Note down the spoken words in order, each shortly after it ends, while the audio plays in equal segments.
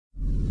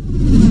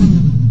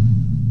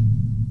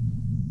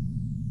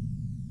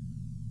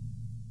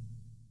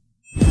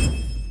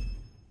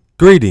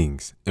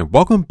Greetings and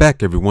welcome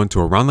back everyone to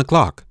Around the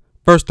Clock.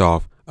 First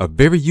off, a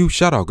very huge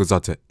shout out goes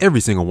out to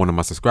every single one of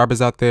my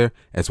subscribers out there,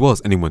 as well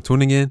as anyone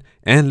tuning in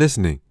and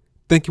listening.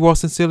 Thank you all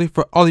sincerely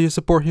for all of your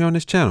support here on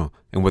this channel.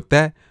 And with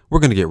that, we're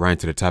going to get right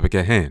into the topic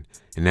at hand.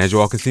 And as you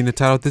all can see in the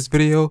title of this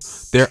video,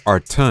 there are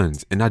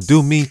tons, and I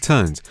do mean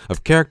tons,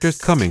 of characters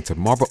coming to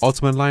Marvel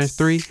Ultimate Alliance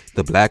 3,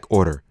 The Black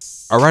Order.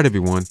 Alright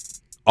everyone,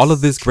 all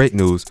of this great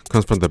news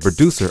comes from the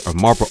producer of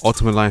Marvel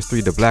Ultimate Alliance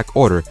 3, The Black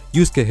Order,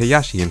 Yusuke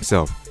Hayashi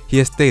himself. He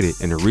has stated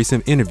in a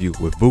recent interview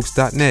with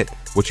Vooks.net,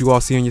 what you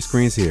all see on your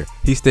screens here.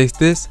 He states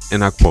this,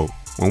 and I quote,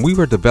 "When we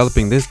were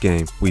developing this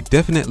game, we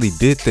definitely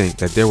did think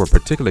that there were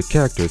particular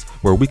characters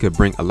where we could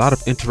bring a lot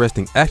of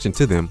interesting action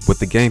to them with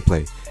the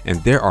gameplay,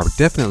 and there are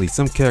definitely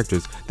some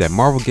characters that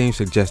Marvel Games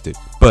suggested.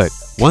 But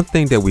one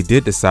thing that we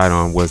did decide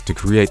on was to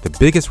create the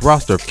biggest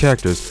roster of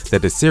characters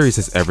that the series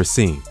has ever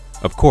seen.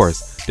 Of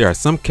course, there are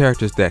some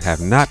characters that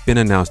have not been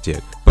announced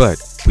yet,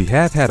 but we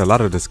have had a lot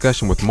of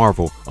discussion with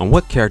Marvel on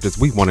what characters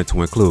we wanted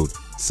to include.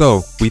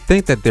 So we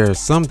think that there are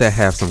some that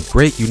have some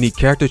great unique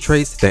character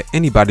traits that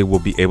anybody will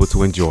be able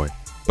to enjoy.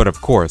 But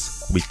of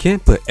course, we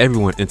can't put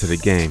everyone into the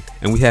game,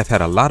 and we have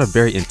had a lot of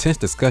very intense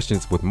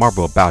discussions with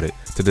Marvel about it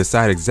to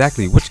decide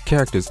exactly which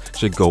characters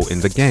should go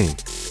in the game.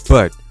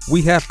 But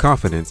we have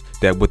confidence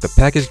that with the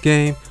package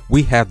game,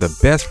 we have the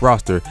best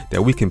roster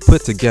that we can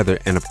put together,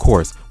 and of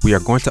course, we are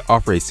going to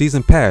offer a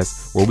season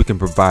pass where we can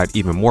provide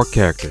even more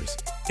characters."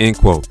 End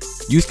quote.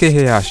 Yusuke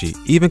Hayashi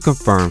even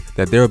confirmed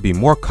that there will be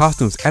more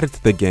costumes added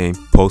to the game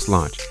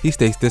post-launch. He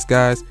states this,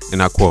 guys,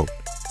 and I quote,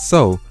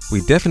 "So,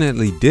 we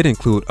definitely did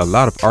include a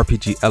lot of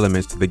RPG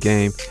elements to the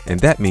game, and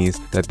that means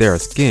that there are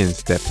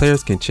skins that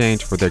players can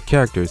change for their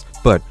characters,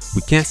 but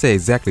we can't say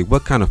exactly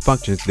what kind of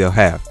functions they'll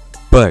have.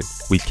 But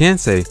we can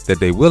say that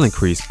they will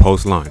increase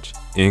post-launch."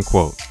 End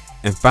quote.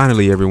 And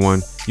finally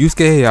everyone,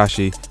 Yusuke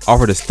Hayashi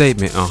offered a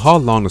statement on how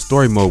long the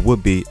story mode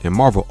would be in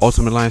Marvel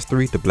Ultimate Alliance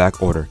 3 The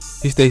Black Order.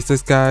 He states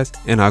this, guys,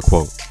 and I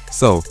quote,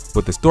 "So,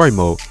 with the story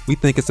mode, we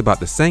think it's about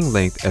the same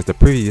length as the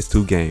previous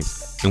two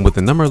games. And with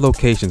the number of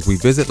locations, we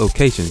visit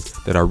locations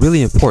that are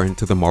really important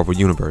to the Marvel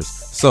Universe.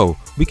 So,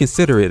 we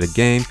consider it a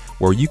game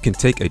where you can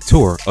take a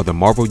tour of the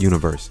Marvel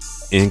Universe."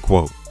 End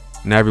quote.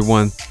 Now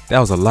everyone, that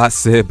was a lot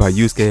said by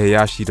Yusuke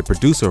Hayashi, the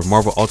producer of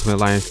Marvel Ultimate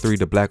Alliance 3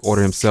 The Black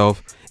Order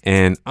himself.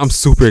 And I'm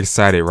super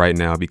excited right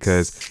now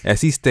because,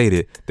 as he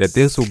stated, that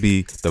this will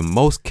be the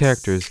most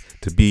characters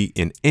to be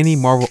in any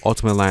Marvel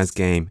Ultimate Alliance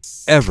game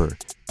ever.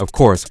 Of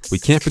course, we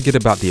can't forget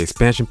about the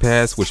expansion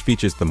pass, which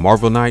features the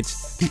Marvel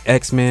Knights, the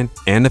X-Men,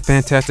 and the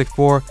Fantastic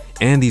Four,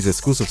 and these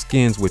exclusive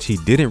skins, which he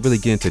didn't really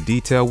get into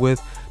detail with.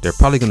 They're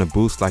probably going to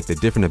boost like the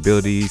different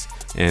abilities,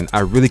 and I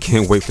really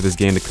can't wait for this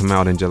game to come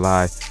out in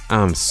July.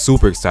 I'm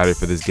super excited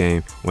for this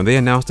game. When they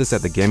announced this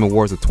at the Game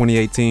Awards of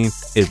 2018,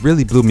 it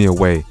really blew me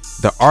away.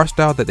 The art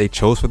style that they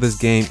chose for this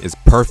game is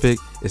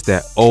perfect. It's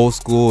that old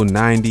school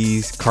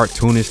 90s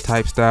cartoonish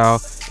type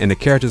style, and the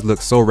characters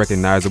look so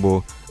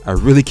recognizable. I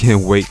really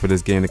can't wait for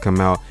this game to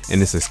come out,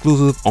 and it's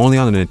exclusive only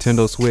on the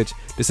Nintendo Switch.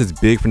 This is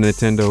big for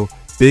Nintendo,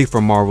 big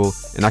for Marvel,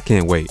 and I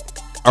can't wait.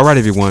 Alright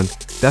everyone,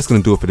 that's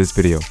going to do it for this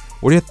video.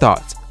 What are your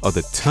thoughts of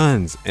the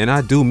tons, and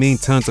I do mean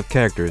tons, of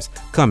characters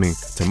coming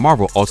to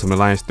Marvel Ultimate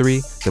Alliance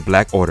 3 The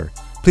Black Order?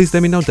 Please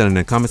let me know down in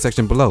the comment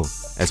section below.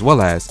 As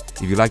well as,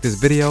 if you like this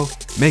video,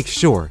 make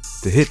sure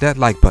to hit that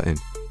like button.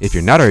 If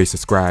you're not already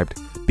subscribed,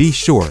 be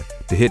sure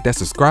to hit that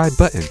subscribe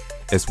button,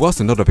 as well as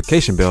the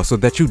notification bell so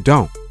that you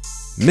don't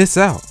miss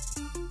out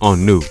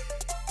on new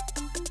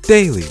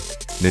daily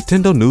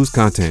Nintendo news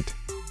content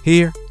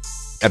here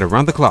at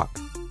Around the Clock.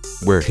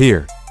 We're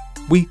here.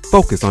 We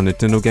focus on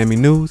Nintendo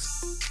gaming news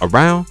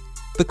around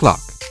the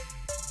clock.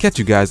 Catch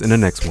you guys in the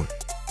next one.